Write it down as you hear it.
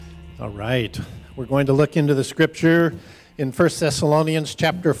All right. We're going to look into the scripture in 1 Thessalonians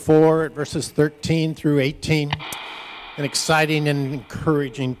chapter 4, verses 13 through 18. An exciting and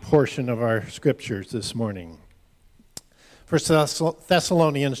encouraging portion of our scriptures this morning. 1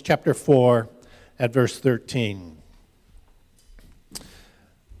 Thessalonians chapter 4 at verse 13.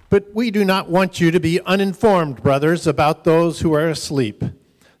 But we do not want you to be uninformed, brothers, about those who are asleep,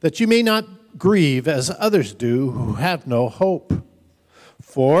 that you may not grieve as others do who have no hope.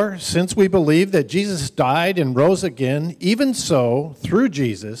 For since we believe that Jesus died and rose again, even so, through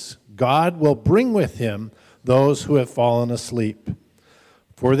Jesus, God will bring with him those who have fallen asleep.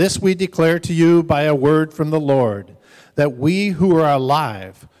 For this we declare to you by a word from the Lord, that we who are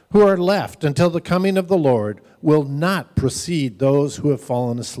alive, who are left until the coming of the Lord, will not precede those who have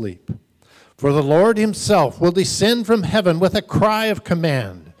fallen asleep. For the Lord himself will descend from heaven with a cry of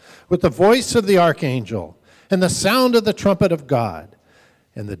command, with the voice of the archangel, and the sound of the trumpet of God.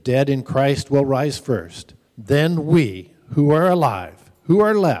 And the dead in Christ will rise first. Then we, who are alive, who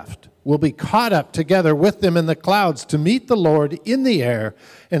are left, will be caught up together with them in the clouds to meet the Lord in the air,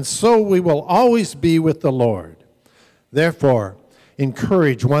 and so we will always be with the Lord. Therefore,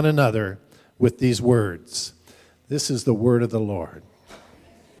 encourage one another with these words. This is the word of the Lord.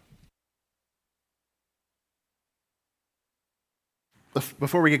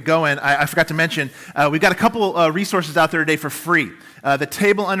 Before we get going, I forgot to mention, we've got a couple resources out there today for free. The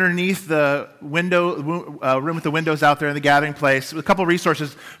table underneath the window, room with the windows out there in the gathering place, a couple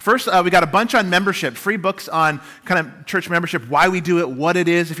resources. First, we got a bunch on membership, free books on kind of church membership, why we do it, what it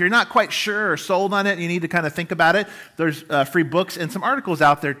is. If you're not quite sure or sold on it, you need to kind of think about it. There's free books and some articles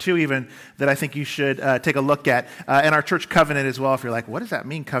out there too even that I think you should take a look at. And our church covenant as well, if you're like, what does that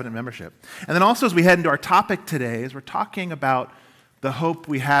mean, covenant membership? And then also as we head into our topic today, as we're talking about the hope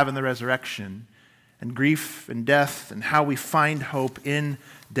we have in the resurrection, and grief and death, and how we find hope in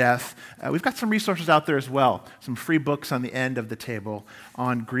death. We've got some resources out there as well, some free books on the end of the table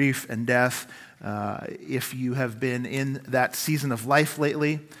on grief and death. If you have been in that season of life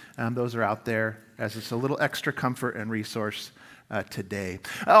lately, those are out there as it's a little extra comfort and resource today.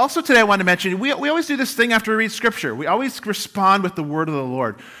 Also today I want to mention, we always do this thing after we read Scripture. We always respond with the word of the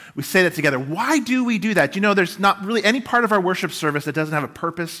Lord. We say that together. Why do we do that? You know, there's not really any part of our worship service that doesn't have a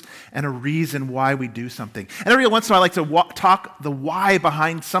purpose and a reason why we do something. And every once in a while I like to talk the why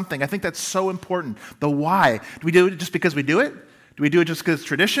behind something. I think that's so important, the why. Do we do it just because we do it? Do we do it just because it's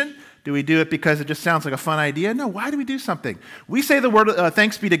tradition? Do we do it because it just sounds like a fun idea? No, why do we do something? We say the word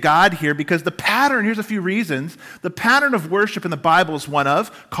thanks be to God here because the pattern, here's a few reasons, the pattern of worship in the Bible is one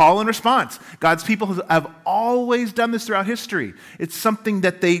of call and response. God's people have always done this throughout history. It's something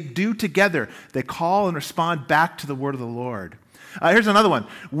that they do together. They call and respond back to the word of the Lord. Here's another one.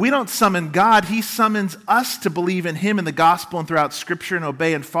 We don't summon God. He summons us to believe in him in the gospel and throughout Scripture and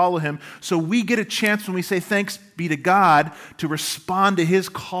obey and follow him. So we get a chance when we say thanks be to God to respond to his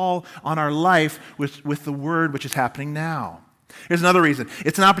call on our life with the word which is happening now. Here's another reason.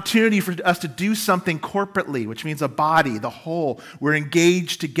 It's an opportunity for us to do something corporately, which means a body, the whole. We're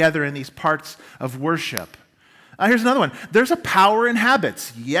engaged together in these parts of worship. Here's another one. There's a power in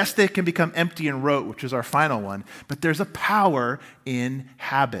habits. Yes, they can become empty and rote, which is our final one, but there's a power in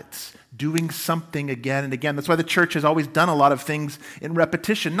habits, doing something again and again. That's why the church has always done a lot of things in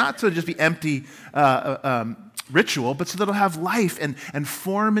repetition, not to just be empty ritual, but so that it'll have life and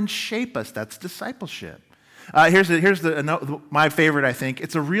form and shape us. That's discipleship. Here's my favorite, I think.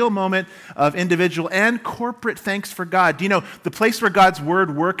 It's a real moment of individual and corporate thanks for God. Do you know, the place where God's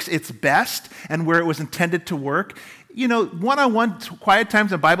word works its best and where it was intended to work, you know, one-on-one quiet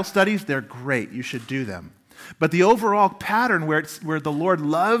times and Bible studies, they're great. You should do them. But the overall pattern where the Lord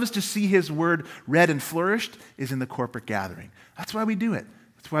loves to see his word read and flourished is in the corporate gathering. That's why we do it.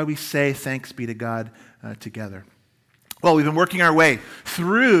 That's why we say thanks be to God together. Well, we've been working our way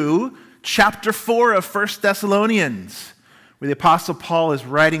through chapter 4 of 1 Thessalonians, where the Apostle Paul is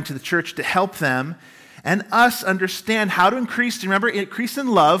writing to the church to help them and us understand how to increase in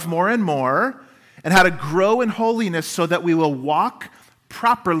love more and more, and how to grow in holiness so that we will walk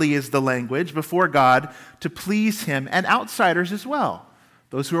properly, is the language, before God to please him and outsiders as well,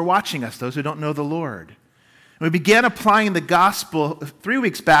 those who are watching us, those who don't know the Lord. And we began applying the gospel 4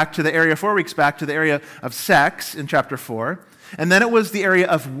 weeks back to the area of sex in chapter 4. And then it was the area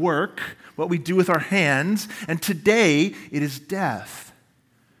of work, what we do with our hands. And today, it is death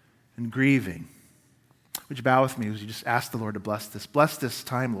and grieving. Would you bow with me as you just ask the Lord to bless this? Bless this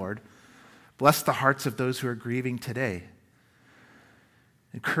time, Lord. Bless the hearts of those who are grieving today.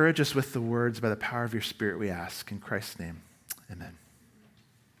 Encourage us with the words by the power of your Spirit, we ask. In Christ's name, amen.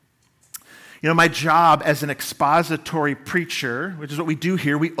 You know, my job as an expository preacher, which is what we do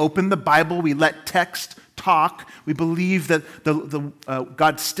here, we open the Bible, we let text talk, we believe that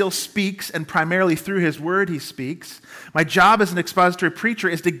God still speaks, and primarily through his word he speaks. My job as an expository preacher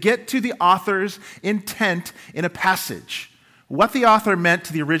is to get to the author's intent in a passage. What the author meant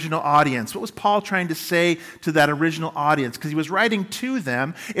to the original audience. What was Paul trying to say to that original audience? Because he was writing to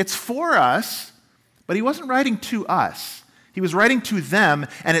them. It's for us, but he wasn't writing to us. He was writing to them,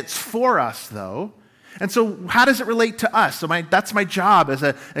 and it's for us, though. And so how does it relate to us? So that's my job as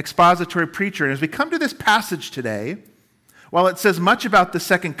an expository preacher. And as we come to this passage today, while it says much about the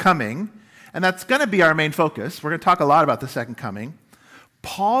second coming, and that's going to be our main focus, we're going to talk a lot about the second coming,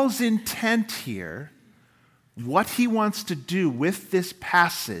 Paul's intent here, what he wants to do with this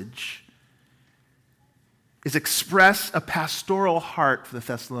passage, is express a pastoral heart for the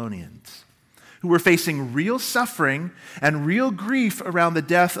Thessalonians, who were facing real suffering and real grief around the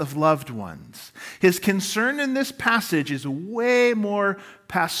death of loved ones. His concern in this passage is way more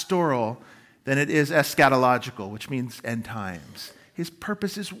pastoral than it is eschatological, which means end times. His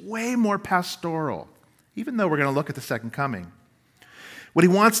purpose is way more pastoral, even though we're going to look at the second coming. What he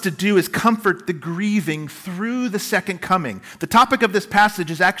wants to do is comfort the grieving through the second coming. The topic of this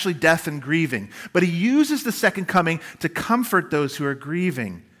passage is actually death and grieving, but he uses the second coming to comfort those who are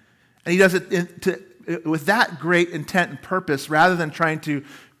grieving. And he does it with that great intent and purpose rather than trying to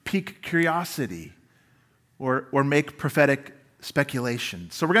pique curiosity or make prophetic speculation.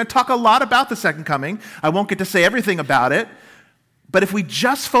 So we're going to talk a lot about the second coming. I won't get to say everything about it, but if we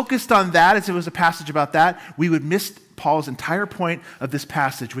just focused on that as if it was a passage about that, we would miss Paul's entire point of this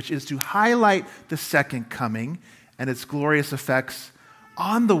passage, which is to highlight the second coming and its glorious effects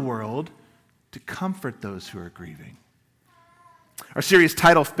on the world to comfort those who are grieving. Our series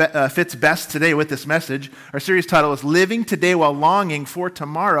title fits best today with this message. Our series title is Living Today While Longing for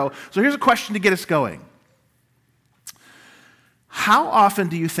Tomorrow. So here's a question to get us going. How often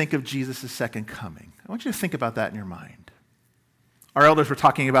do you think of Jesus' second coming? I want you to think about that in your mind. Our elders were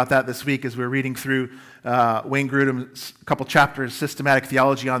talking about that this week as we were reading through Wayne Grudem's couple chapters, Systematic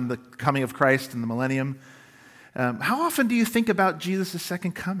Theology on the Coming of Christ and the Millennium. How often do you think about Jesus'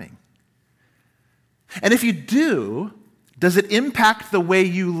 second coming? And if you do, does it impact the way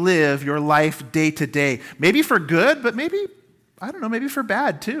you live your life day to day? Maybe for good, but maybe for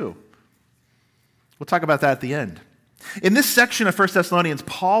bad too. We'll talk about that at the end. In this section of 1 Thessalonians,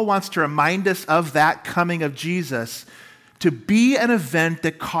 Paul wants to remind us of that coming of Jesus to be an event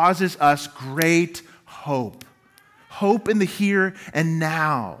that causes us great hope. Hope in the here and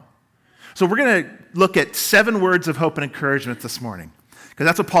now. So we're going to look at 7 words of hope and encouragement this morning, because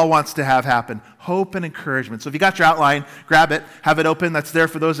that's what Paul wants to have happen. Hope and encouragement. So if you got your outline, grab it, have it open. That's there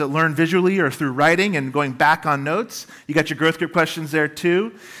for those that learn visually or through writing and going back on notes. You got your growth group questions there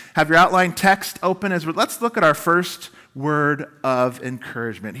too. Have your outline text open. Let's look at our first word of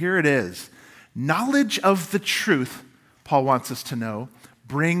encouragement. Here it is. Knowledge of the truth, Paul wants us to know,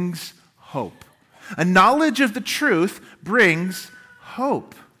 brings hope. A knowledge of the truth brings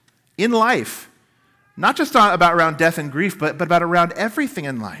hope in life. Not just about around death and grief, but about around everything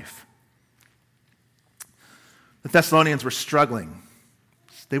in life. The Thessalonians were struggling.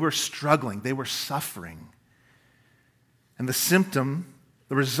 They were struggling. They were suffering. And the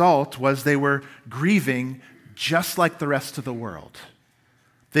result was they were grieving just like the rest of the world.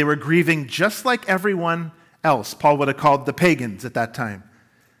 They were grieving just like everyone else. Paul would have called the pagans at that time.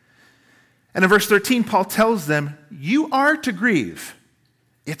 And in verse 13, Paul tells them, you are to grieve.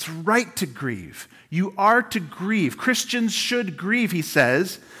 It's right to grieve. You are to grieve. Christians should grieve, he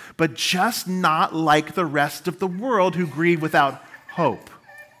says, but just not like the rest of the world who grieve without hope.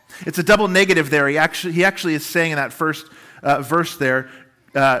 It's a double negative there. He actually is saying in that first verse there,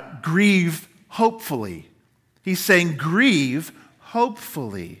 grieve hopefully. He's saying grieve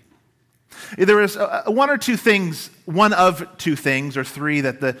hopefully. There was one of two things, or three,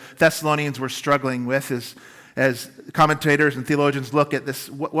 that the Thessalonians were struggling with as commentators and theologians look at this.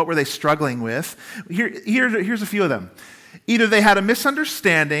 What were they struggling with? Here's a few of them. Either they had a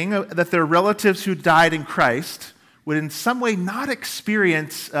misunderstanding that their relatives who died in Christ would in some way not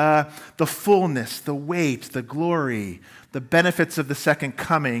experience the fullness, the weight, the glory, the benefits of the second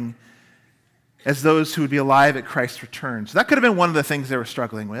coming as those who would be alive at Christ's return. So that could have been one of the things they were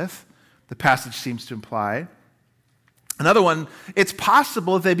struggling with, the passage seems to imply. Another one, it's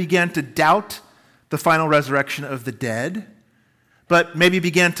possible they began to doubt the final resurrection of the dead, but maybe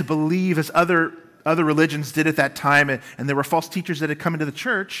began to believe, as other religions did at that time, and there were false teachers that had come into the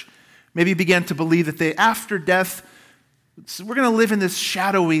church, maybe began to believe that after death, we're going to live in this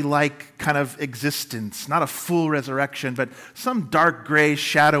shadowy-like kind of existence, not a full resurrection, but some dark gray,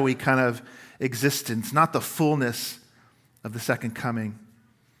 shadowy kind of existence, not the fullness of the second coming.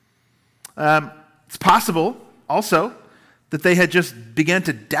 It's possible also that they had just began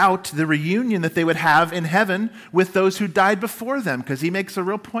to doubt the reunion that they would have in heaven with those who died before them, because he makes a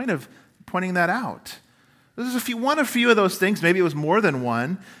real point of pointing that out. There's a few of those things, maybe it was more than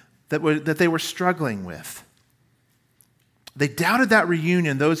one, that they were struggling with. They doubted that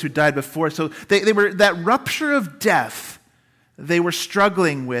reunion, those who died before. So they were that rupture of death they were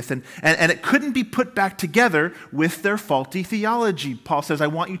struggling with, and it couldn't be put back together with their faulty theology. Paul says, I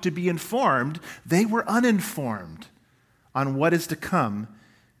want you to be informed. They were uninformed on what is to come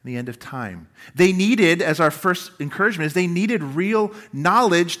in the end of time. They needed, as our first encouragement is, they needed real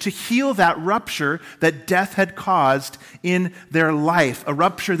knowledge to heal that rupture that death had caused in their life, a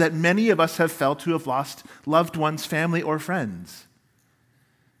rupture that many of us have felt who have lost loved ones, family, or friends.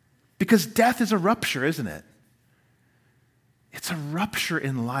 Because death is a rupture, isn't it? It's a rupture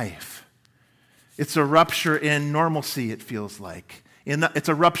in life. It's a rupture in normalcy, it feels like. It's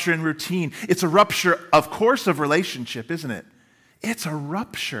a rupture in routine. It's a rupture, of course, of relationship, isn't it? It's a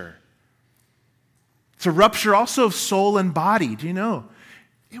rupture. It's a rupture also of soul and body. Do you know?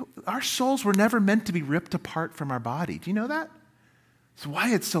 Our souls were never meant to be ripped apart from our body. Do you know that? That's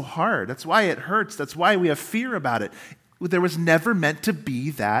why it's so hard. That's why it hurts. That's why we have fear about it. There was never meant to be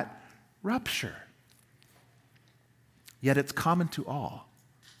that rupture. Yet it's common to all,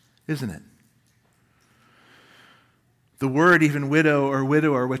 isn't it? The word, even widow or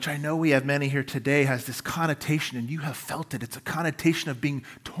widower, which I know we have many here today, has this connotation, and you have felt it. It's a connotation of being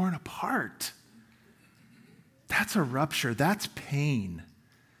torn apart. That's a rupture. That's pain.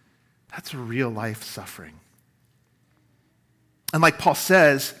 That's a real life suffering. And like Paul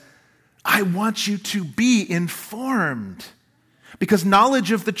says, I want you to be informed, because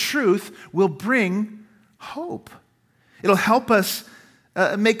knowledge of the truth will bring hope. It'll help us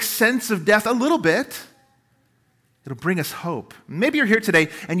make sense of death a little bit. It'll bring us hope. Maybe you're here today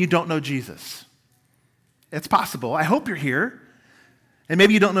and you don't know Jesus. It's possible. I hope you're here. And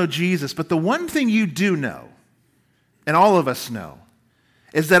maybe you don't know Jesus, but the one thing you do know, and all of us know,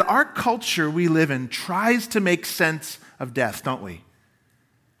 is that our culture we live in tries to make sense of death, don't we?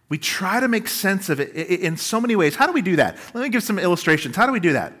 We try to make sense of it in so many ways. How do we do that? Let me give some illustrations. How do we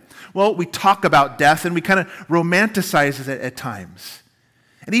do that? Well, we talk about death and we kind of romanticize it at times.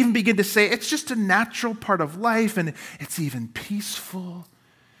 And even begin to say it's just a natural part of life, and it's even peaceful,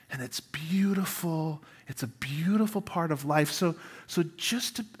 and it's beautiful. It's a beautiful part of life. So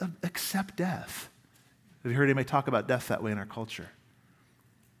just to accept death. Have you heard anybody talk about death that way in our culture?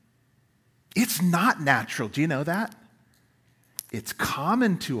 It's not natural. Do you know that? It's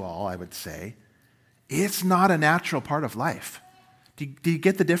common to all, I would say. It's not a natural part of life. Do you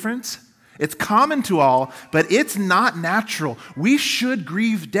get the difference? It's common to all, but it's not natural. We should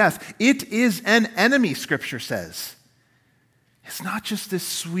grieve death. It is an enemy, Scripture says. It's not just this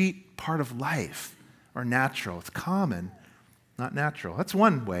sweet part of life or natural. It's common, not natural. That's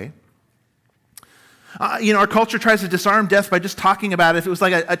one way. Our culture tries to disarm death by just talking about it. If it was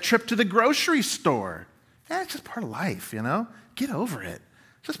like a trip to the grocery store, it's just part of life, Get over it.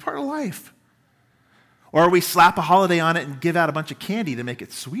 It's just part of life. Or we slap a holiday on it and give out a bunch of candy to make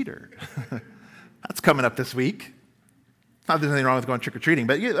it sweeter. That's coming up this week. Not that there's anything wrong with going trick-or-treating,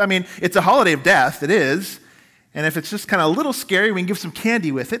 but it's a holiday of death, it is. And if it's just kind of a little scary, we can give some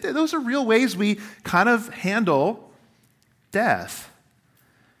candy with it. Those are real ways we kind of handle death.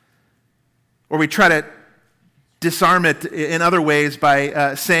 Or we try to disarm it in other ways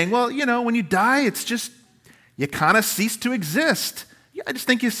by saying, well, when you die, it's just, you kind of cease to exist. I just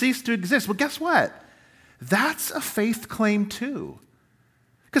think you cease to exist. Well, guess what? That's a faith claim too.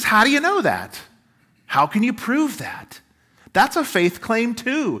 Because how do you know that? How can you prove that? That's a faith claim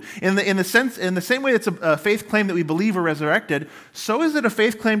too. In the same way it's a faith claim that we believe we're resurrected, so is it a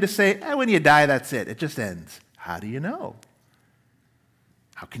faith claim to say, when you die, that's it. It just ends. How do you know?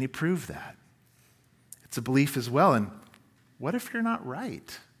 How can you prove that? It's a belief as well. And what if you're not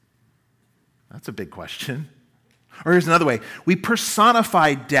right? That's a big question. Or here's another way. We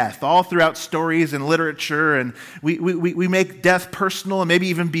personify death all throughout stories and literature, and we make death personal and maybe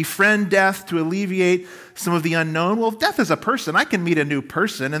even befriend death to alleviate some of the unknown. Well, if death is a person, I can meet a new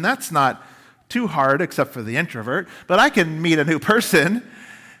person, and that's not too hard except for the introvert, but I can meet a new person.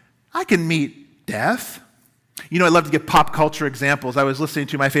 I can meet death. I love to give pop culture examples. I was listening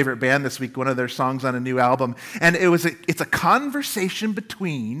to my favorite band this week, one of their songs on a new album, and it's a conversation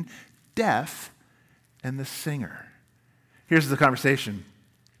between death and the singer. Here's the conversation.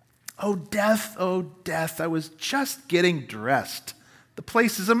 Oh, death, I was just getting dressed. The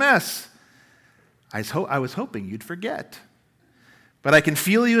place is a mess. I was hoping you'd forget. But I can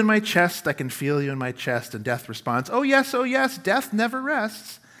feel you in my chest, I can feel you in my chest. And death responds, oh yes, death never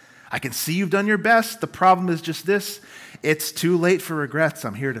rests. I can see you've done your best. The problem is just this: it's too late for regrets.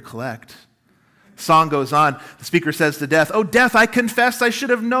 I'm here to collect. Song goes on. The speaker says to death, oh, death, I confess I should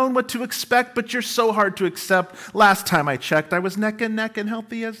have known what to expect, but you're so hard to accept. Last time I checked, I was neck and neck and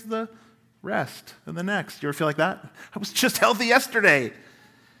healthy as the rest. And the next. You ever feel like that? I was just healthy yesterday.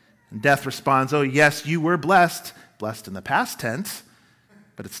 And death responds, oh, yes, you were blessed. Blessed in the past tense,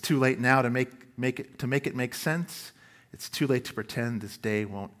 but it's too late now to make it make sense. It's too late to pretend this day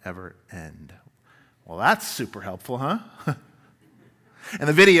won't ever end. Well, that's super helpful, huh? And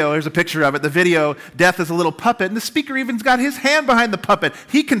the video, here's a picture of it. The video, death is a little puppet, and the speaker even's got his hand behind the puppet.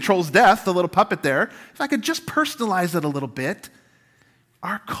 He controls death, the little puppet there. If I could just personalize it a little bit,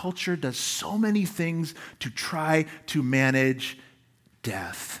 our culture does so many things to try to manage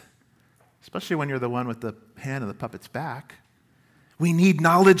death, especially when you're the one with the hand on the puppet's back. We need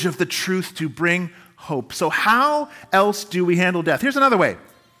knowledge of the truth to bring hope. So how else do we handle death? Here's another way.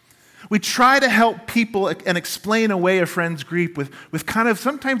 We try to help people and explain away a friend's grief with kind of,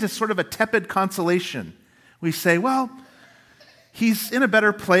 sometimes it's sort of a tepid consolation. We say, well, he's in a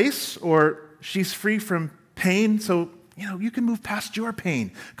better place, or she's free from pain, so you can move past your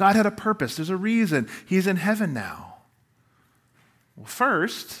pain. God had a purpose. There's a reason. He's in heaven now. Well,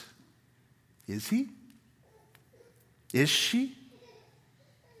 first, is he? Is she?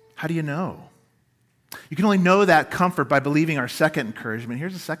 How do you know? You can only know that comfort by believing our second encouragement.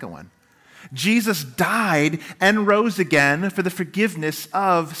 Here's the second one. Jesus died and rose again for the forgiveness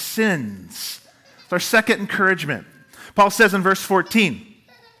of sins. It's our second encouragement. Paul says in verse 14,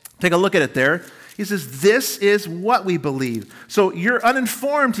 take a look at it there. He says, this is what we believe. So you're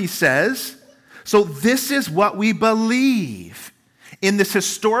uninformed, he says. So this is what we believe. In this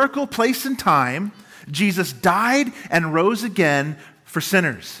historical place and time, Jesus died and rose again for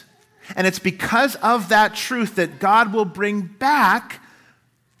sinners. And it's because of that truth that God will bring back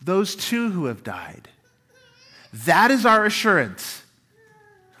those too who have died. That is our assurance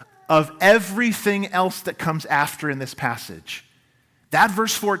of everything else that comes after in this passage. That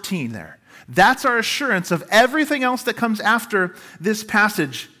verse 14 there. That's our assurance of everything else that comes after this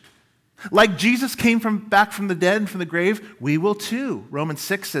passage. Like Jesus came back from the dead and from the grave, we will too. Romans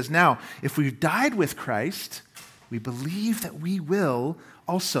 6 says, now, if we've died with Christ, we believe that we will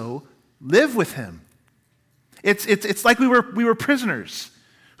also live with him. It's like we were prisoners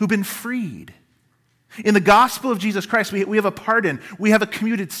who've been freed. In the gospel of Jesus Christ, we have a pardon. We have a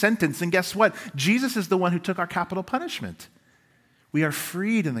commuted sentence. And guess what? Jesus is the one who took our capital punishment. We are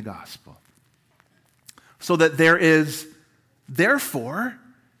freed in the gospel. So that there is, therefore,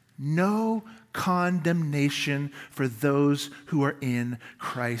 no condemnation for those who are in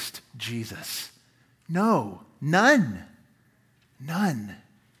Christ Jesus. No, none. None.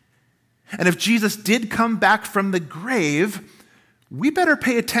 And if Jesus did come back from the grave, we better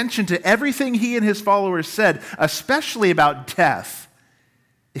pay attention to everything he and his followers said, especially about death,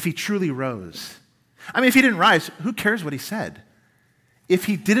 if he truly rose. I mean, if he didn't rise, who cares what he said? If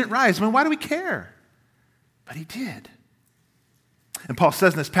he didn't rise, why do we care? But he did. And Paul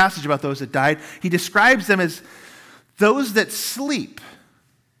says in this passage about those that died, he describes them as those that sleep,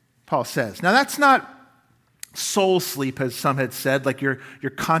 Paul says. Now, that's not soul sleep, as some had said, like your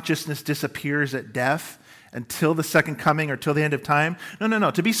consciousness disappears at death until the second coming or till the end of time.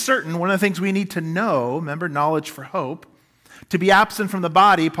 No. To be certain, one of the things we need to know, remember, knowledge for hope, to be absent from the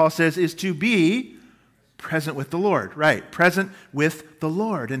body, Paul says, is to be present with the Lord. Right, present with the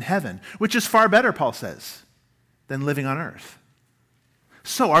Lord in heaven, which is far better, Paul says, than living on earth.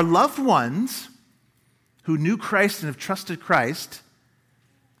 So our loved ones who knew Christ and have trusted Christ,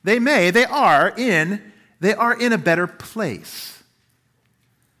 they are in a better place.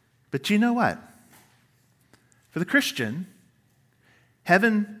 But you know what? For the Christian,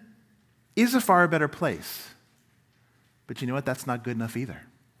 heaven is a far better place. But you know what? That's not good enough either.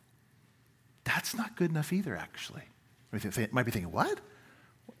 That's not good enough either, actually. You might be thinking, what?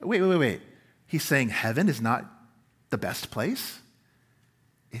 Wait. He's saying heaven is not the best place?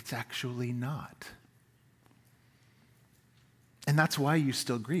 It's actually not. And that's why you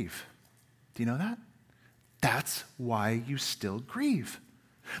still grieve. Do you know that? That's why you still grieve.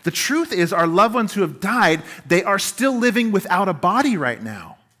 The truth is, our loved ones who have died, they are still living without a body right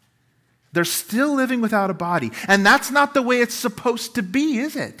now. They're still living without a body. And that's not the way it's supposed to be,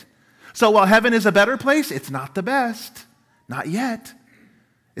 is it? So while heaven is a better place, it's not the best. Not yet.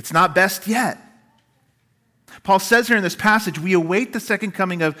 It's not best yet. Paul says here in this passage, we await the second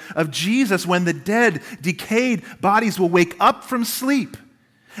coming of Jesus when the dead, decayed bodies will wake up from sleep,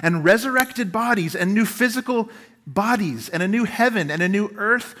 and resurrected bodies and new physical bodies and a new heaven and a new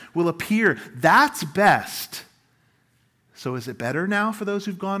earth will appear. That's best. So is it better now for those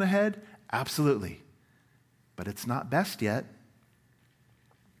who've gone ahead? Absolutely. But it's not best yet.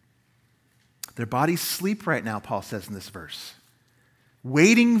 Their bodies sleep right now, Paul says in this verse,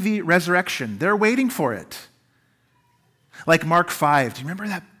 waiting the resurrection. They're waiting for it. Like Mark 5. Do you remember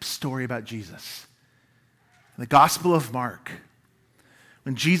that story about Jesus? In the Gospel of Mark,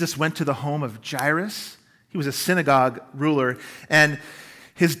 when Jesus went to the home of Jairus, he was a synagogue ruler, and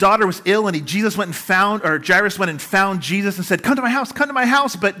his daughter was ill, and Jairus went and found Jesus and said, come to my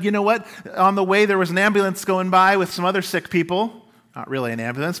house. But you know what? On the way, there was an ambulance going by with some other sick people. Not really an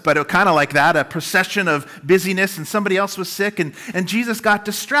ambulance, but it kind of like that, a procession of busyness, and somebody else was sick, and Jesus got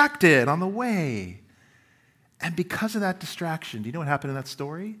distracted on the way. And because of that distraction, do you know what happened in that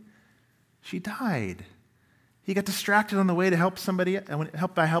story? She died. He got distracted on the way to help somebody,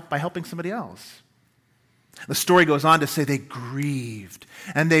 by helping somebody else. The story goes on to say they grieved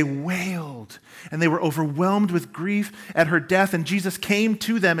and they wailed and they were overwhelmed with grief at her death. And Jesus came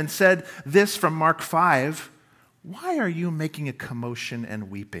to them and said this from Mark 5, why are you making a commotion and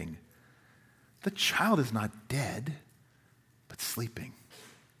weeping? The child is not dead, but sleeping.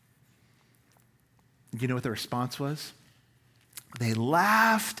 Do you know what the response was? They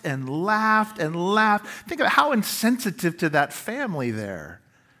laughed and laughed and laughed. Think about how insensitive to that family there.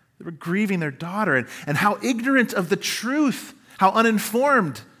 They were grieving their daughter, and how ignorant of the truth, how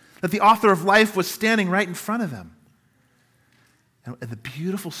uninformed that the author of life was standing right in front of them. And the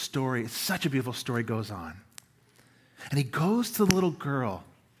beautiful story, it's such a beautiful story, goes on. And he goes to the little girl,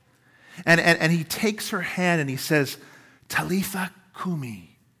 and he takes her hand and he says, Talitha Kumi.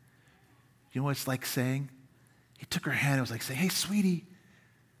 You know what it's like saying? He took her hand and was like saying, hey, sweetie,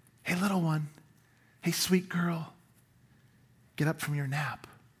 hey, little one, hey, sweet girl, get up from your nap.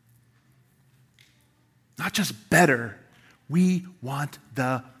 Not just better, we want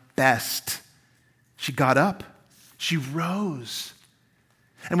the best. She got up, she rose.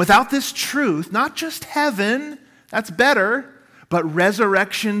 And without this truth, not just heaven, that's better, but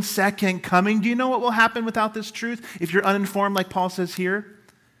resurrection, second coming. Do you know what will happen without this truth? If you're uninformed, like Paul says here,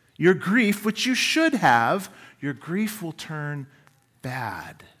 your grief, which you should have, your grief will turn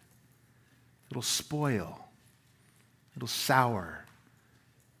bad. It'll spoil. It'll sour.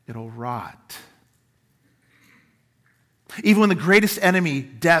 It'll rot. Even when the greatest enemy,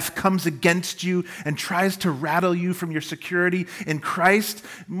 death, comes against you and tries to rattle you from your security in Christ,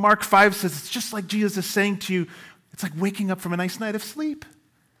 Mark 5 says it's just like Jesus is saying to you, it's like waking up from a nice night of sleep.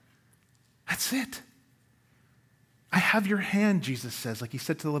 That's it. I have your hand, Jesus says, like he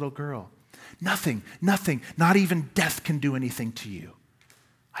said to the little girl. Nothing, not even death can do anything to you.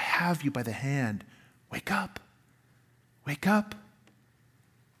 I have you by the hand. Wake up. Wake up.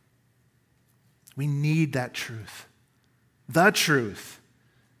 We need that truth. The truth.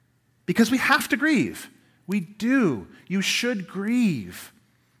 Because we have to grieve. We do. You should grieve.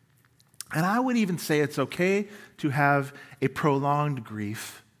 And I would even say it's okay to have a prolonged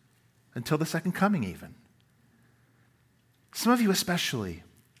grief until the second coming even. Some of you especially,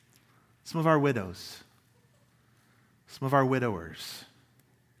 some of our widows, some of our widowers,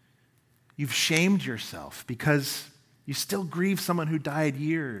 you've shamed yourself because you still grieve someone who died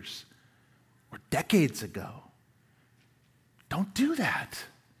years or decades ago. Don't do that.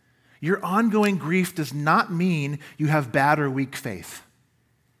 Your ongoing grief does not mean you have bad or weak faith.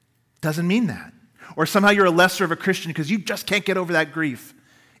 Doesn't mean that. Or somehow you're a lesser of a Christian because you just can't get over that grief.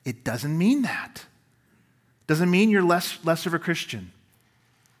 It doesn't mean that. Doesn't mean you're lesser of a Christian.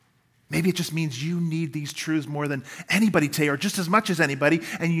 Maybe it just means you need these truths more than anybody today, or just as much as anybody,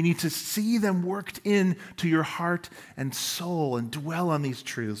 and you need to see them worked into your heart and soul and dwell on these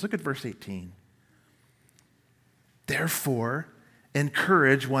truths. Look at verse 18. Therefore,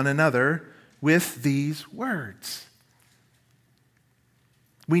 encourage one another with these words.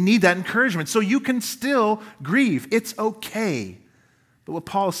 We need that encouragement so you can still grieve. It's okay. But what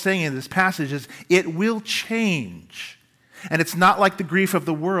Paul is saying in this passage is it will change. And it's not like the grief of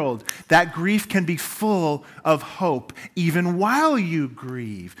the world. That grief can be full of hope. Even while you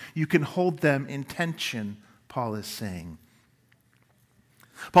grieve, you can hold them in tension, Paul is saying.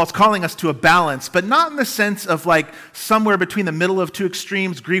 Paul's calling us to a balance, but not in the sense of like somewhere between the middle of two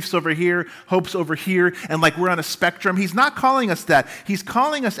extremes, grief's over here, hope's over here, and like we're on a spectrum. He's not calling us that. He's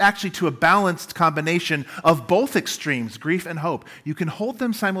calling us actually to a balanced combination of both extremes, grief and hope. You can hold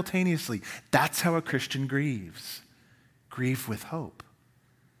them simultaneously. That's how a Christian grieves. Grief with hope.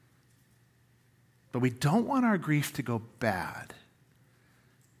 But we don't want our grief to go bad.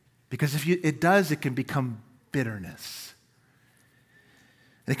 Because if it does, it can become bitterness.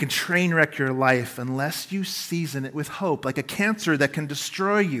 And it can train wreck your life unless you season it with hope, like a cancer that can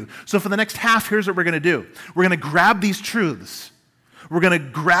destroy you. So for the next half, here's what we're going to do. We're going to grab these truths. We're going to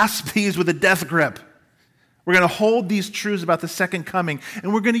grasp these with a death grip. We're going to hold these truths about the second coming,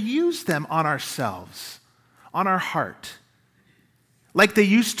 and we're going to use them on ourselves, on our heart. Like they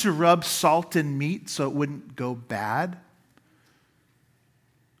used to rub salt in meat so it wouldn't go bad.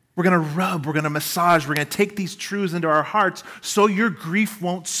 We're going to rub, we're going to massage, we're going to take these truths into our hearts so your grief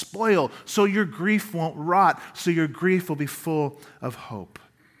won't spoil, so your grief won't rot, so your grief will be full of hope.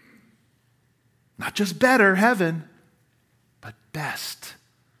 Not just better, heaven, but best.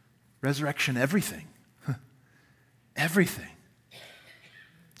 Resurrection, everything. Everything.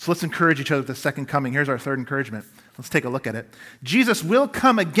 So let's encourage each other with the second coming. Here's our third encouragement. Let's take a look at it. Jesus will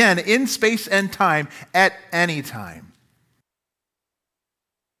come again in space and time at any time.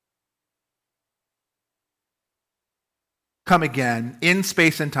 Come again in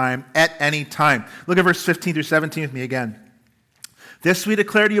space and time at any time. Look at verse 15 through 17 with me again. This we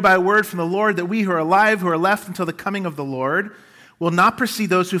declare to you by a word from the Lord, that we who are alive, who are left until the coming of the Lord, will not precede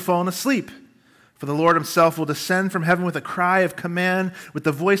those who have fallen asleep. For the Lord himself will descend from heaven with a cry of command, with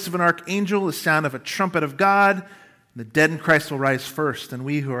the voice of an archangel, the sound of a trumpet of God. And the dead in Christ will rise first, and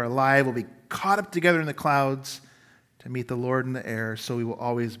we who are alive will be caught up together in the clouds to meet the Lord in the air, so we will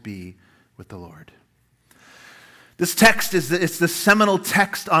always be with the Lord. This text is the seminal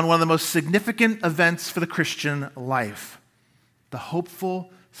text on one of the most significant events for the Christian life, the hopeful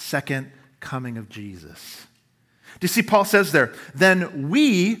second coming of Jesus. Do you see Paul says there, then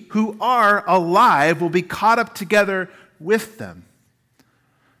we who are alive will be caught up together with them.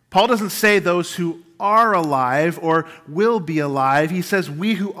 Paul doesn't say those who are alive or will be alive. He says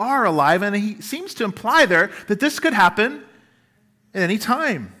we who are alive, and he seems to imply there that this could happen at any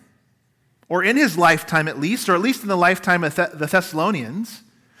time. Or in his lifetime at least in the lifetime of the Thessalonians.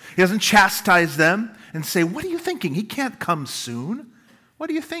 He doesn't chastise them and say, what are you thinking? He can't come soon. What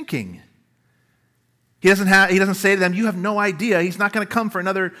are you thinking? He doesn't say to them, you have no idea. He's not going to come for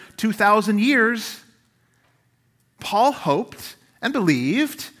another 2,000 years. Paul hoped and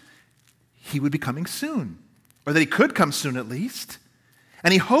believed he would be coming soon, or that he could come soon at least.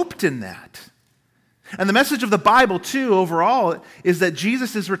 And he hoped in that. And the message of the Bible, too, overall, is that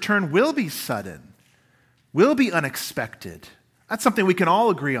Jesus' return will be sudden, will be unexpected. That's something we can all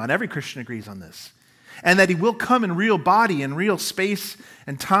agree on. Every Christian agrees on this. And that he will come in real body, in real space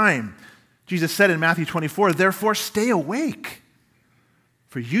and time. Jesus said in Matthew 24, therefore stay awake,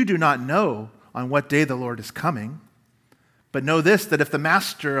 for you do not know on what day the Lord is coming. But know this, that if the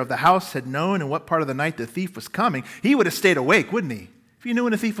master of the house had known in what part of the night the thief was coming, he would have stayed awake, wouldn't he? If you knew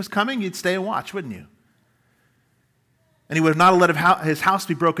when a thief was coming, you'd stay and watch, wouldn't you? And he would have not let his house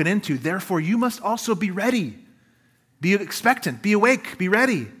be broken into. Therefore, you must also be ready. Be expectant, be awake, be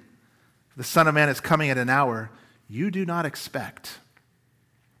ready. The Son of Man is coming at an hour you do not expect.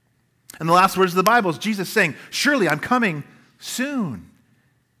 And the last words of the Bible is Jesus saying, surely I'm coming soon.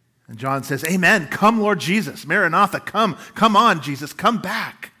 And John says, amen, come Lord Jesus. Maranatha, come on Jesus, come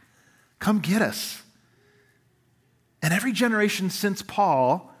back. Come get us. And every generation since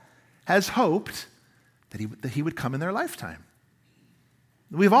Paul has hoped that he would come in their lifetime.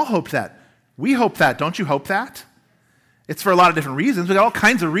 We've all hoped that. We hope that. Don't you hope that? It's for a lot of different reasons. We've got all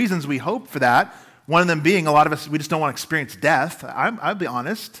kinds of reasons we hope for that. One of them being a lot of us, we just don't want to experience death. I'll be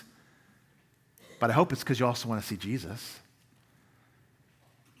honest. But I hope it's because you also want to see Jesus.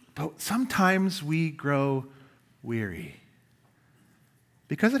 But sometimes we grow weary.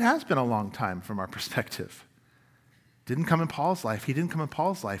 Because it has been a long time from our perspective. Didn't come in Paul's life. He didn't come in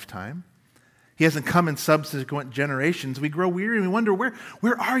Paul's lifetime. He hasn't come in subsequent generations. We grow weary and we wonder,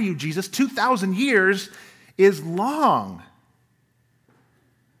 where are you, Jesus? 2,000 years is long.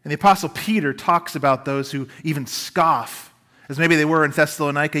 And the Apostle Peter talks about those who even scoff, as maybe they were in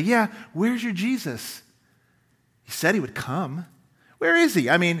Thessalonica. Yeah, where's your Jesus? He said he would come. Where is he?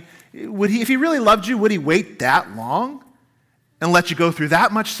 I mean, if he really loved you, would he wait that long and let you go through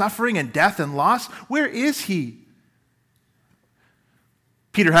that much suffering and death and loss? Where is he?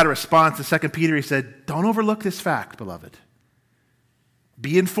 Peter had a response to 2 Peter. He said, don't overlook this fact, beloved.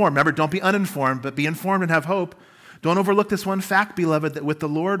 Be informed. Remember, don't be uninformed, but be informed and have hope. Don't overlook this one fact, beloved, that with the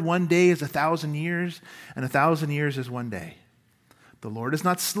Lord 1 day is 1,000 years, and 1,000 years is 1 day. The Lord is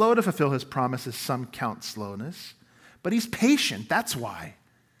not slow to fulfill his promises, some count slowness, but he's patient. That's why.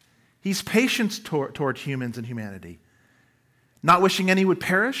 He's patient toward humans and humanity. Not wishing any would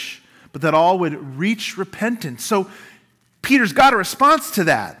perish, but that all would reach repentance. So Peter's got a response to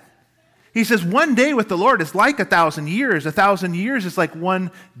that. He says, 1 day with the Lord is like 1,000 years. 1,000 years is like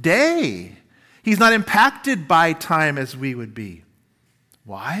 1 day. He's not impacted by time as we would be.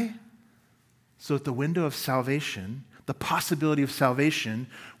 Why? So that the window of salvation, the possibility of salvation,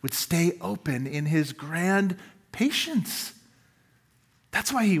 would stay open in his grand patience.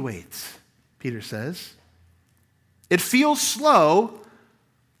 That's why he waits, Peter says. It feels slow,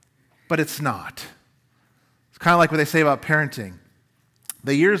 but it's not. It's kind of like what they say about parenting.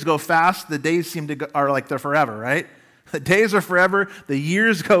 The years go fast, the days are like they're forever, right? The days are forever, the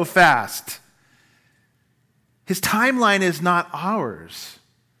years go fast. His timeline is not ours.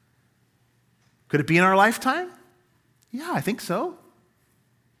 Could it be in our lifetime? Yeah, I think so.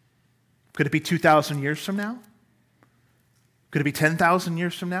 Could it be 2,000 years from now? Could it be 10,000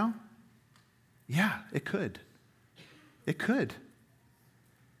 years from now? Yeah, it could. It could.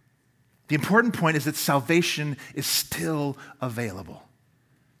 The important point is that salvation is still available.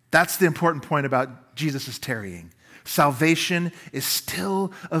 That's the important point about Jesus' tarrying. Salvation is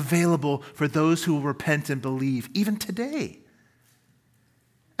still available for those who will repent and believe, even today.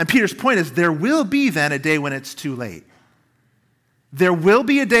 And Peter's point is there will be then a day when it's too late. There will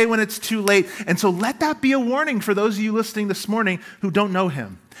be a day when it's too late. And so let that be a warning for those of you listening this morning who don't know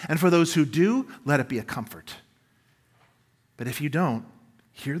him. And for those who do, let it be a comfort. But if you don't,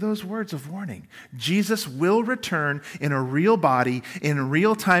 hear those words of warning. Jesus will return in a real body, in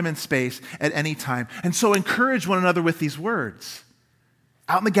real time and space, at any time. And so encourage one another with these words.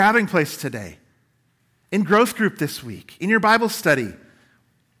 Out in the gathering place today, in growth group this week, in your Bible study,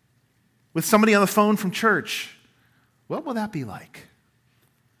 with somebody on the phone from church. What will that be like?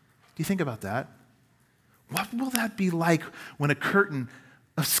 Do you think about that? What will that be like when a curtain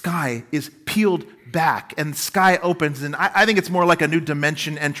of sky is peeled back and the sky opens? And I think it's more like a new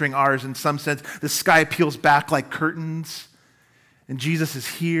dimension entering ours in some sense. The sky peels back like curtains and Jesus is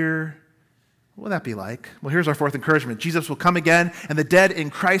here. What will that be like? Well, here's our fourth encouragement. Jesus will come again and the dead in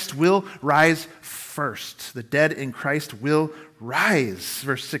Christ will rise first. The dead in Christ will rise.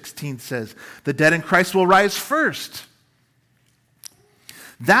 Verse 16 says, the dead in Christ will rise first.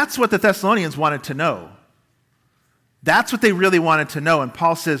 That's what the Thessalonians wanted to know. That's what they really wanted to know. And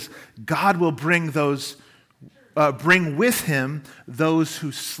Paul says, God will bring with him those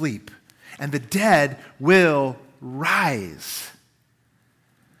who sleep, and the dead will rise.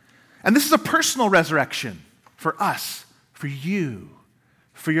 And this is a personal resurrection for us, for you,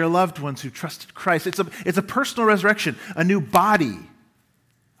 for your loved ones who trusted Christ. It's a personal resurrection, a new body,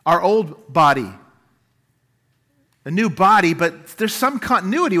 our old body. A new body, but there's some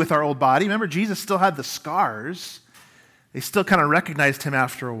continuity with our old body. Remember, Jesus still had the scars. They still kind of recognized him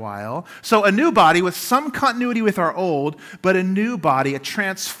after a while. So a new body with some continuity with our old, but a new body, a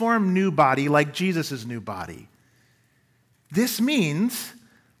transformed new body like Jesus' new body. This means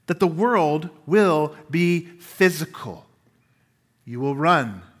that the world will be physical. You will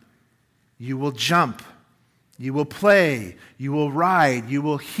run. You will jump. You will play, you will ride, you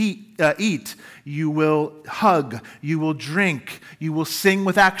will eat, you will hug, you will drink, you will sing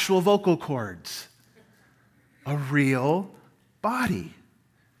with actual vocal cords. A real body.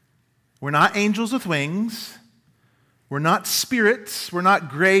 We're not angels with wings. We're not spirits. We're not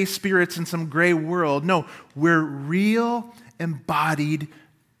gray spirits in some gray world. No, we're real embodied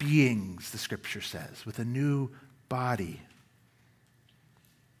beings, the scripture says, with a new body.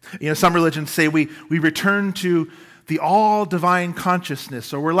 You know, some religions say we return to the all-divine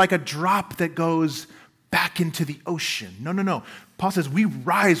consciousness, or we're like a drop that goes back into the ocean. No. Paul says we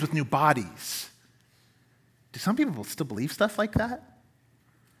rise with new bodies. Do some people still believe stuff like that?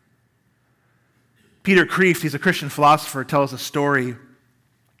 Peter Kreeft, he's a Christian philosopher, tells a story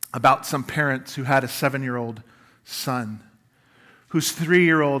about some parents who had a 7-year-old son whose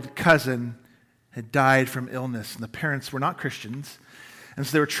 3-year-old cousin had died from illness, and the parents were not Christians. And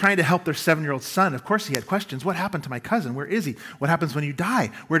so they were trying to help their 7-year-old son. Of course, he had questions. What happened to my cousin? Where is he? What happens when you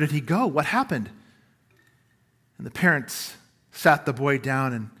die? Where did he go? What happened? And the parents sat the boy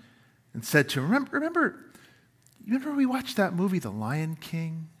down and said to him, remember we watched that movie, The Lion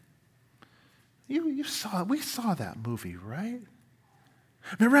King? We saw that movie, right?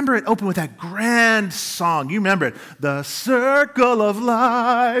 Remember it opened with that grand song. You remember it, The Circle of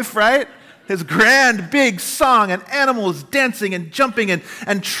Life, right? His grand, big song, and animals dancing and jumping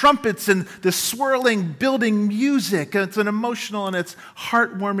and trumpets and the swirling, building music. And it's an emotional and it's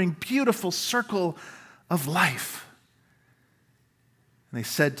heartwarming, beautiful circle of life. And they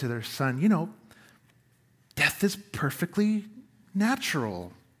said to their son, death is perfectly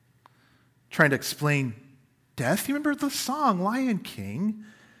natural. Trying to explain death. You remember the song, Lion King?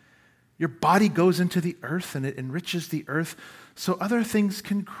 Your body goes into the earth and it enriches the earth so other things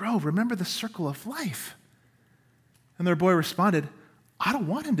can grow. Remember the circle of life. And their boy responded, I don't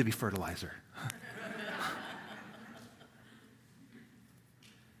want him to be fertilizer.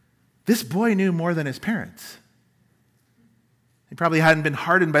 This boy knew more than his parents. He probably hadn't been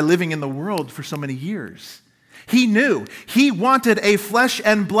hardened by living in the world for so many years. He knew. He wanted a flesh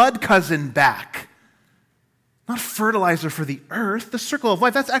and blood cousin back. Not fertilizer for the earth. The circle of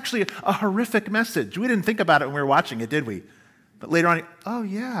life, that's actually a horrific message. We didn't think about it when we were watching it, did we? But later on, oh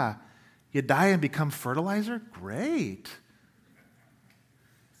yeah, you die and become fertilizer? Great.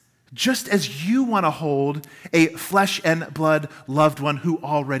 Just as you want to hold a flesh and blood loved one who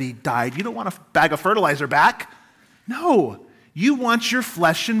already died. You don't want a bag of fertilizer back. No. You want your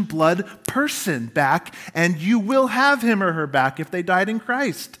flesh and blood person back, and you will have him or her back if they died in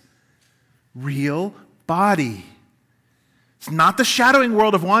Christ. Real body. It's not the shadowing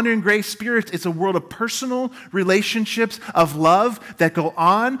world of wandering gray spirits. It's a world of personal relationships of love that go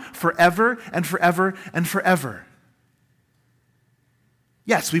on forever and forever and forever.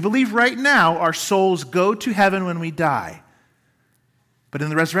 Yes, we believe right now our souls go to heaven when we die. But in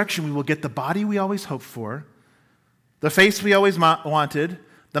the resurrection, we will get the body we always hoped for, the face we always wanted,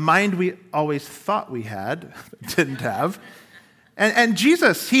 the mind we always thought we had, didn't have. And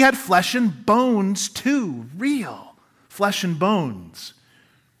Jesus, he had flesh and bones too, real flesh and bones.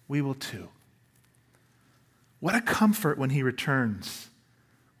 We will too. What a comfort when he returns.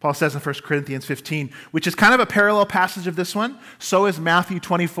 Paul says in 1 Corinthians 15, which is kind of a parallel passage of this one. So is Matthew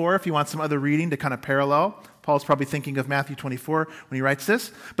 24, if you want some other reading to kind of parallel. Paul's probably thinking of Matthew 24 when he writes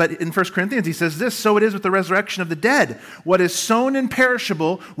this. But in 1 Corinthians, he says this, so it is with the resurrection of the dead. What is sown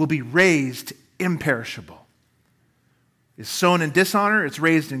imperishable will be raised imperishable. It's sown in dishonor, it's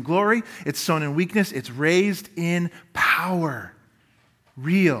raised in glory. It's sown in weakness, it's raised in power.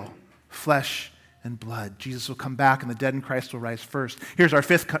 Real flesh and blood. Jesus will come back and the dead in Christ will rise first. Here's our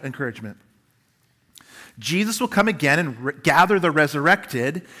fifth encouragement. Jesus will come again and gather the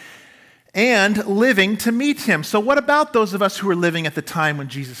resurrected and living to meet him. So what about those of us who are living at the time when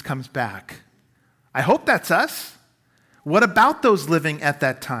Jesus comes back? I hope that's us. What about those living at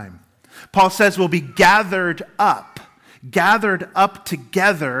that time? Paul says we'll be gathered up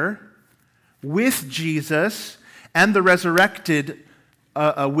together with Jesus and the resurrected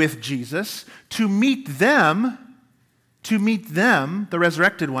with Jesus to meet them, the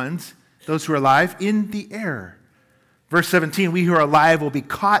resurrected ones, those who are alive, in the air. Verse 17, we who are alive will be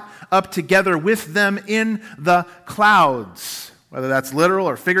caught up together with them in the clouds. Whether that's literal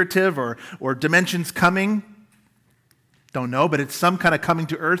or figurative or dimensions coming, don't know, but it's some kind of coming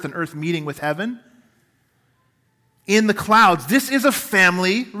to earth and earth meeting with heaven. In the clouds. This is a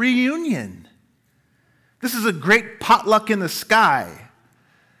family reunion. This is a great potluck in the sky.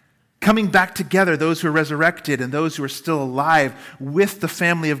 Coming back together, those who are resurrected and those who are still alive with the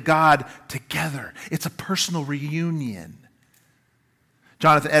family of God together. It's a personal reunion.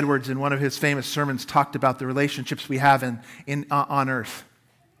 Jonathan Edwards, in one of his famous sermons, talked about the relationships we have on earth.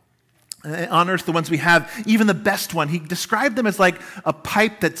 On earth, the ones we have, even the best one, he described them as like a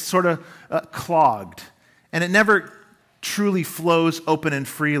pipe that's sort of clogged, and it never truly flows open and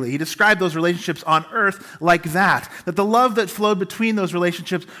freely. He described those relationships on earth like that the love that flowed between those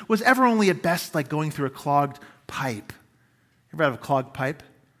relationships was ever only at best like going through a clogged pipe. You ever have a clogged pipe?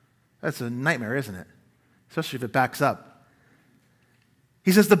 That's a nightmare, isn't it? Especially if it backs up.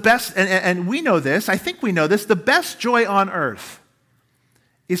 He says the best, and we know this, I think we know this, the best joy on earth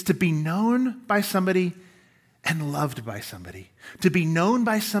is to be known by somebody and loved by somebody. To be known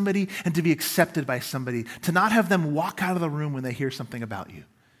by somebody and to be accepted by somebody. To not have them walk out of the room when they hear something about you.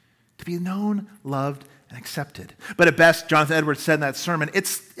 To be known, loved, and accepted. But at best, Jonathan Edwards said in that sermon,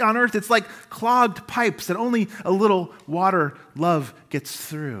 on earth it's like clogged pipes that only a little water love gets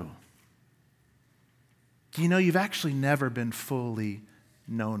through. Do you know you've actually never been fully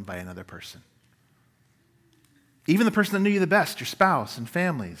known by another person? Even the person that knew you the best, your spouse and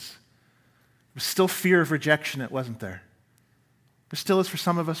families. There was still fear of rejection, it wasn't there. There still is for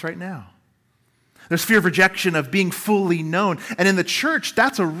some of us right now. There's fear of rejection, of being fully known. And in the church,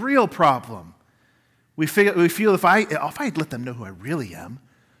 that's a real problem. We feel if I let them know who I really am,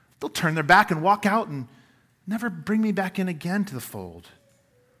 they'll turn their back and walk out and never bring me back in again to the fold.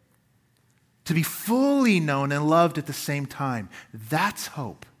 To be fully known and loved at the same time, that's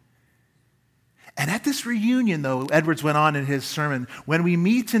hope. And at this reunion, though, Edwards went on in his sermon, when we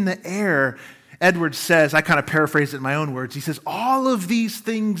meet in the air, Edwards says, I kind of paraphrase it in my own words, he says, all of these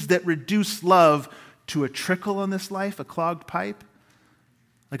things that reduce love to a trickle in this life, a clogged pipe,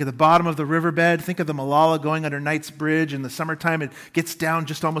 like at the bottom of the riverbed, think of the Malala going under Knight's Bridge. In the summertime, it gets down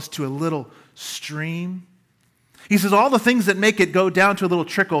just almost to a little stream. He says all the things that make it go down to a little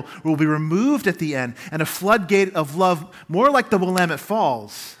trickle will be removed at the end, and a floodgate of love, more like the Willamette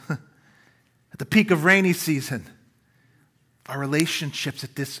Falls, at the peak of rainy season, Our relationships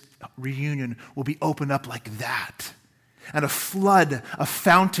at this reunion will be opened up like that. And a flood, a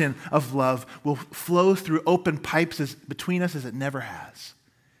fountain of love will flow through open pipes between us as it never has.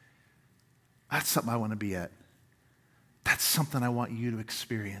 That's something I want to be at. That's something I want you to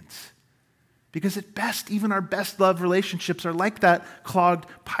experience. Because at best, even our best loved relationships are like that clogged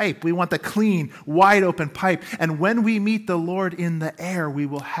pipe. We want the clean, wide open pipe. And when we meet the Lord in the air, we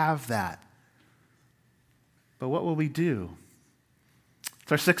will have that. But what will we do?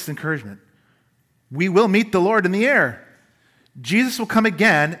 It's our sixth encouragement. We will meet the Lord in the air. Jesus will come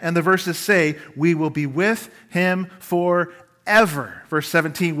again, and the verses say, we will be with him forever. Verse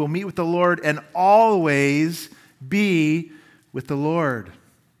 17, we'll meet with the Lord and always be with the Lord.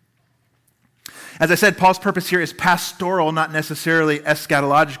 As I said, Paul's purpose here is pastoral, not necessarily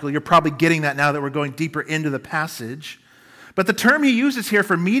eschatological. You're probably getting that now that we're going deeper into the passage. But the term he uses here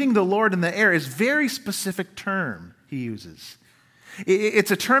for meeting the Lord in the air is a very specific term he uses.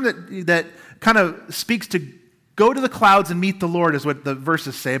 It's a term that kind of speaks to go to the clouds and meet the Lord is what the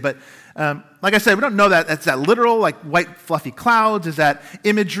verses say. But like I said, we don't know that that's that literal, like white fluffy clouds. Is that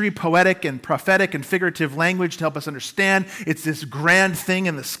imagery, poetic and prophetic and figurative language to help us understand it's this grand thing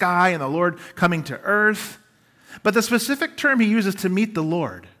in the sky and the Lord coming to earth. But the specific term he uses to meet the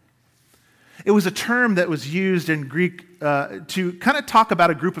Lord, it was a term that was used in Greek to kind of talk about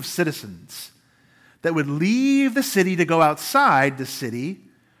a group of citizens that would leave the city to go outside the city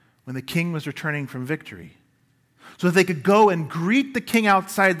when the king was returning from victory. So that they could go and greet the king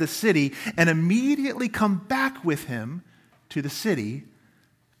outside the city and immediately come back with him to the city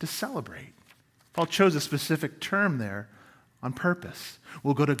to celebrate. Paul chose a specific term there on purpose.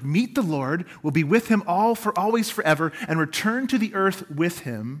 We'll go to meet the Lord, we'll be with him always forever, and return to the earth with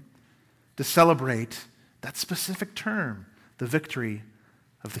him to celebrate that specific term, the victory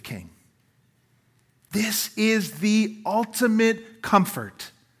of the king. This is the ultimate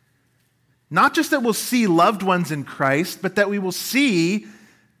comfort. Not just that we'll see loved ones in Christ, but that we will see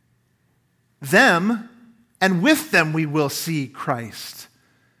them, and with them we will see Christ.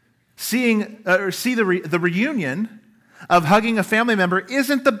 See the reunion of hugging a family member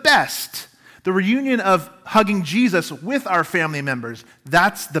isn't the best. The reunion of hugging Jesus with our family members,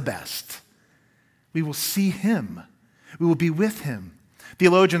 that's the best. We will see him. We will be with him.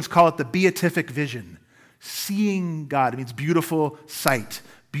 Theologians call it the beatific vision. Seeing God, it means beautiful sight.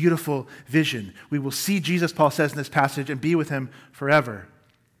 Beautiful vision. We will see Jesus, Paul says in this passage, and be with him forever.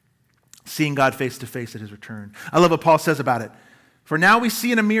 Seeing God face to face at his return. I love what Paul says about it. For now we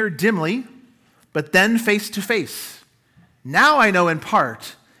see in a mirror dimly, but then face to face. Now I know in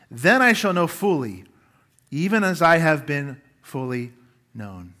part, then I shall know fully, even as I have been fully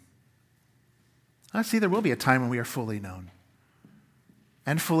known. I see there will be a time when we are fully known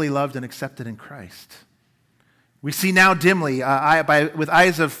and fully loved and accepted in Christ. We see now dimly, with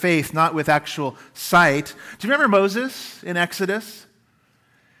eyes of faith, not with actual sight. Do you remember Moses in Exodus?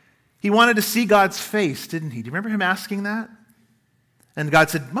 He wanted to see God's face, didn't he? Do you remember him asking that? And God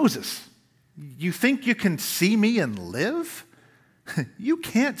said, Moses, you think you can see me and live? You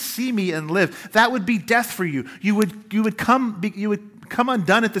can't see me and live. That would be death for you. You would come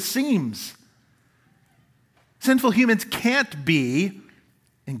undone at the seams. Sinful humans can't be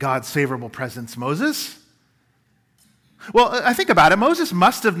in God's favorable presence, Moses. Well, I think about it. Moses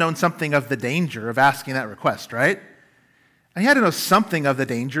must have known something of the danger of asking that request, right? And he had to know something of the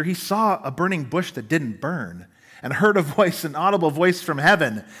danger. He saw a burning bush that didn't burn and heard a voice, an audible voice from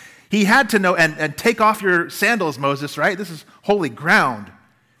heaven. He had to know, and take off your sandals, Moses, right? This is holy ground.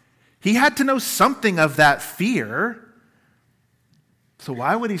 He had to know something of that fear. So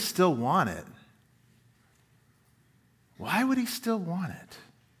why would he still want it? Why would he still want it?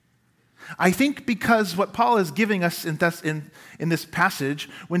 I think because what Paul is giving us in this passage,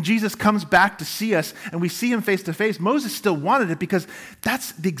 when Jesus comes back to see us and we see him face to face, Moses still wanted it because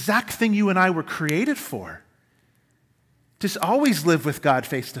that's the exact thing you and I were created for. To always live with God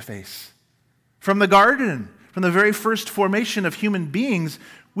face to face. From the garden, from the very first formation of human beings,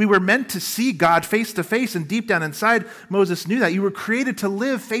 we were meant to see God face to face, and deep down inside, Moses knew that. You were created to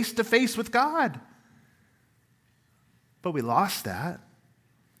live face to face with God. But we lost that.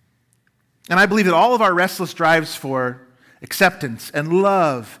 And I believe that all of our restless drives for acceptance and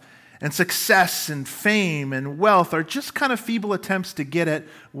love and success and fame and wealth are just kind of feeble attempts to get at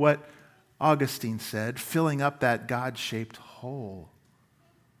what Augustine said, filling up that God-shaped hole.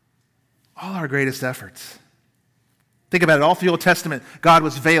 All our greatest efforts. Think about it. All through the Old Testament, God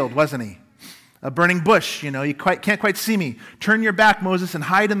was veiled, wasn't he? A burning bush, you can't quite see me. Turn your back, Moses, and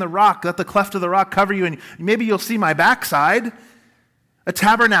hide in the rock. Let the cleft of the rock cover you, and maybe you'll see my backside. A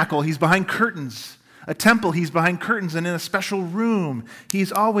tabernacle, he's behind curtains. a temple, he's behind curtains and in a special room.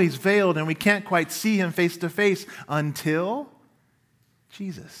 He's always veiled and we can't quite see him face to face until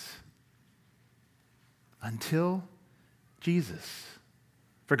Jesus. Until Jesus.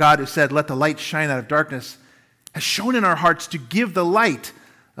 For God, who said, "Let the light shine out of darkness," has shown in our hearts to give the light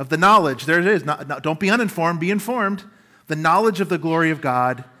of the knowledge. There it is. Don't be uninformed, be informed. The knowledge of the glory of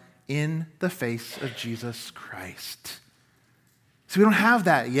God in the face of Jesus Christ. So we don't have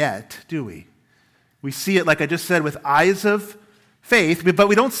that yet, do we? We see it, like I just said, with eyes of faith, but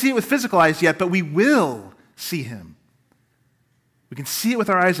we don't see it with physical eyes yet, but we will see him. We can see it with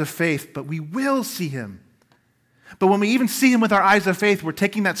our eyes of faith, but we will see him. But when we even see him with our eyes of faith, we're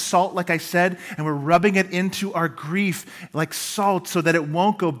taking that salt, like I said, and we're rubbing it into our grief like salt so that it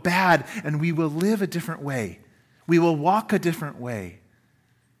won't go bad, and we will live a different way. We will walk a different way.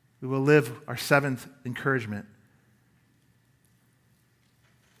 We will live our seventh encouragement.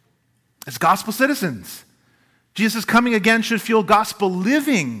 As gospel citizens, Jesus' coming again should fuel gospel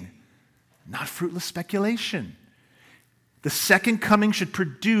living, not fruitless speculation. The second coming should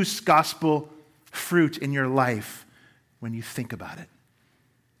produce gospel fruit in your life when you think about it,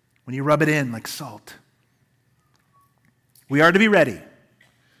 when you rub it in like salt. We are to be ready.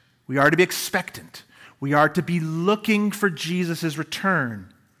 We are to be expectant. We are to be looking for Jesus'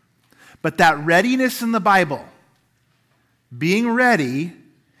 return. But that readiness in the Bible, being ready,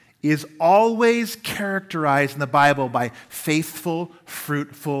 is always characterized in the Bible by faithful,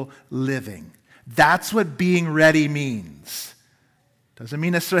 fruitful living. That's what being ready means. Doesn't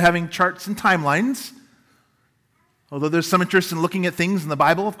mean necessarily having charts and timelines, although there's some interest in looking at things in the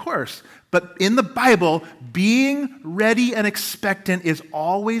Bible, of course. But in the Bible, being ready and expectant is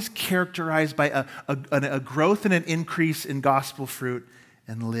always characterized by a growth and an increase in gospel fruit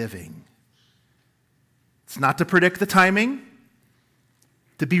and living. It's not to predict the timing.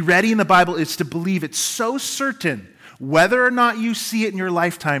 To be ready in the Bible is to believe it's so certain, whether or not you see it in your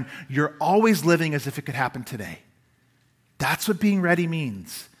lifetime, you're always living as if it could happen today. That's what being ready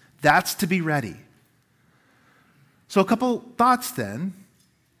means. That's to be ready. So a couple thoughts then.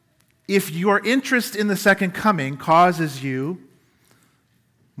 If your interest in the second coming causes you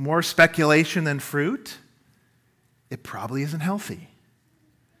more speculation than fruit, it probably isn't healthy.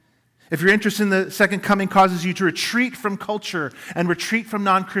 If your interest in the second coming causes you to retreat from culture and retreat from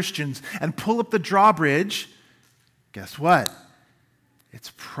non-Christians and pull up the drawbridge, guess what?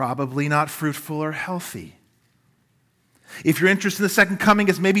 It's probably not fruitful or healthy. If your interest in the second coming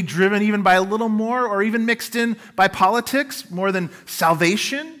is maybe driven even by a little more or even mixed in by politics more than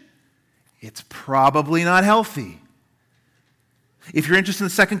salvation, it's probably not healthy. If your interest in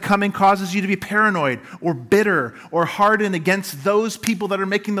the second coming causes you to be paranoid or bitter or hardened against those people that are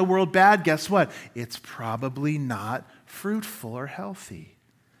making the world bad, guess what? It's probably not fruitful or healthy.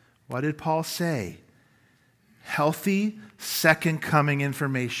 What did Paul say? Healthy second coming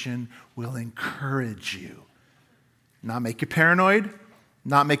information will encourage you. Not make you paranoid,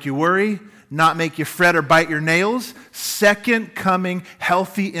 not make you worry, not make you fret or bite your nails. Second coming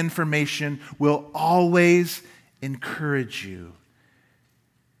healthy information will always encourage you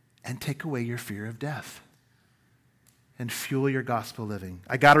and take away your fear of death and fuel your gospel living.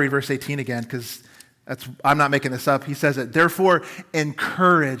 I got to read verse 18 again because I'm not making this up. He says it, therefore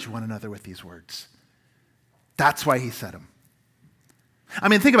encourage one another with these words. That's why he said them. I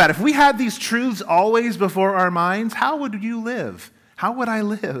mean, think about it. If we had these truths always before our minds, how would you live? How would I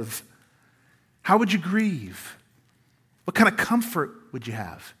live? How would you grieve? What kind of comfort would you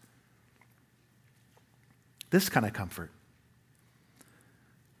have? This kind of comfort.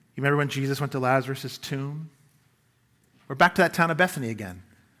 You remember when Jesus went to Lazarus' tomb? We're back to that town of Bethany again.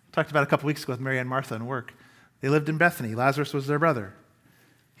 Talked about it a couple weeks ago with Mary and Martha and work. They lived in Bethany. Lazarus was their brother.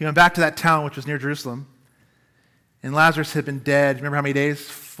 He went back to that town, which was near Jerusalem. And Lazarus had been dead, remember how many days?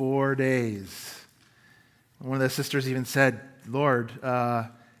 4 days. One of the sisters even said, Lord,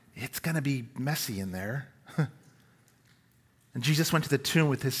 it's going to be messy in there. And Jesus went to the tomb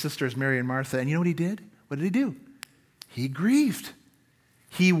with his sisters, Mary and Martha. And you know what he did? What did he do? He grieved.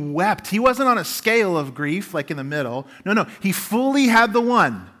 He wept. He wasn't on a scale of grief, like in the middle. No. He fully had the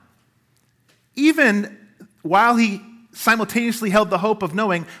one. Even while he simultaneously held the hope of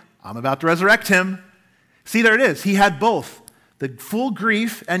knowing, I'm about to resurrect him. See, there it is. He had both. The full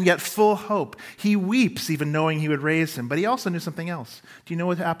grief and yet full hope. He weeps even knowing he would raise him. But he also knew something else. Do you know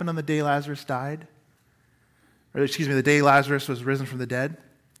what happened on the day Lazarus died? Or the day Lazarus was risen from the dead?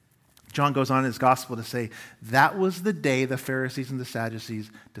 John goes on in his gospel to say, that was the day the Pharisees and the Sadducees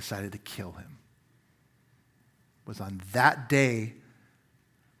decided to kill him. It was on that day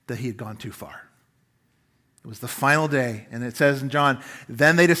that he had gone too far. It was the final day. And it says in John,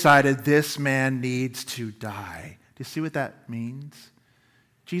 then they decided this man needs to die. Do you see what that means?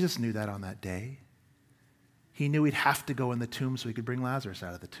 Jesus knew that on that day. He knew he'd have to go in the tomb so he could bring Lazarus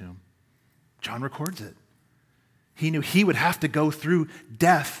out of the tomb. John records it. He knew he would have to go through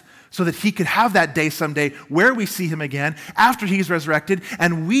death so that he could have that day someday where we see him again after he's resurrected,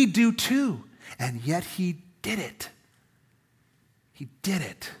 and we do too. And yet he did it. He did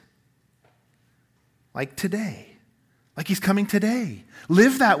it. Like today. Like he's coming today.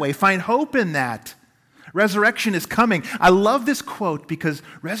 Live that way. Find hope in that. Resurrection is coming. I love this quote because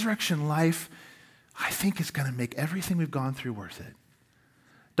resurrection life, I think, is going to make everything we've gone through worth it.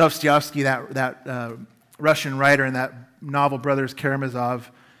 Dostoevsky, that Russian writer in that novel Brothers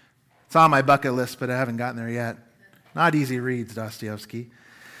Karamazov, it's on my bucket list, but I haven't gotten there yet. Not easy reads, Dostoevsky.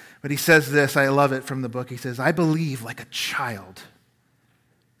 But he says this, I love it from the book. He says, I believe like a child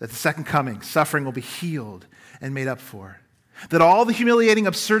that the second coming, suffering will be healed and made up for. That all the humiliating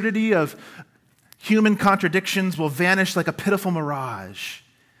absurdity of human contradictions will vanish like a pitiful mirage.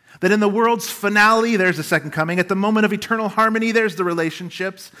 That in the world's finale, there's the second coming. At the moment of eternal harmony, there's the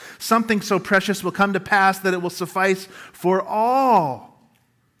relationships. Something so precious will come to pass that it will suffice for all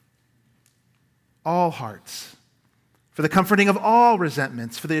hearts, for the comforting of all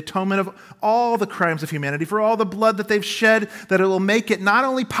resentments, for the atonement of all the crimes of humanity, for all the blood that they've shed, that it will make it not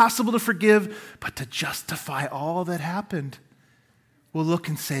only possible to forgive, but to justify all that happened. We'll look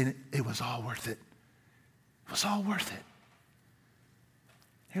and say, it was all worth it. It was all worth it.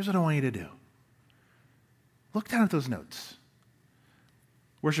 Here's what I want you to do. Look down at those notes.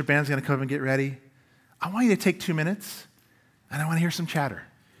 Worship band's going to come and get ready. I want you to take 2 minutes, and I want to hear some chatter.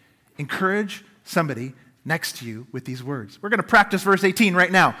 Encourage somebody next to you with these words. We're going to practice verse 18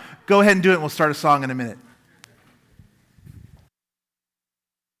 right now. Go ahead and do it, and we'll start a song in a minute.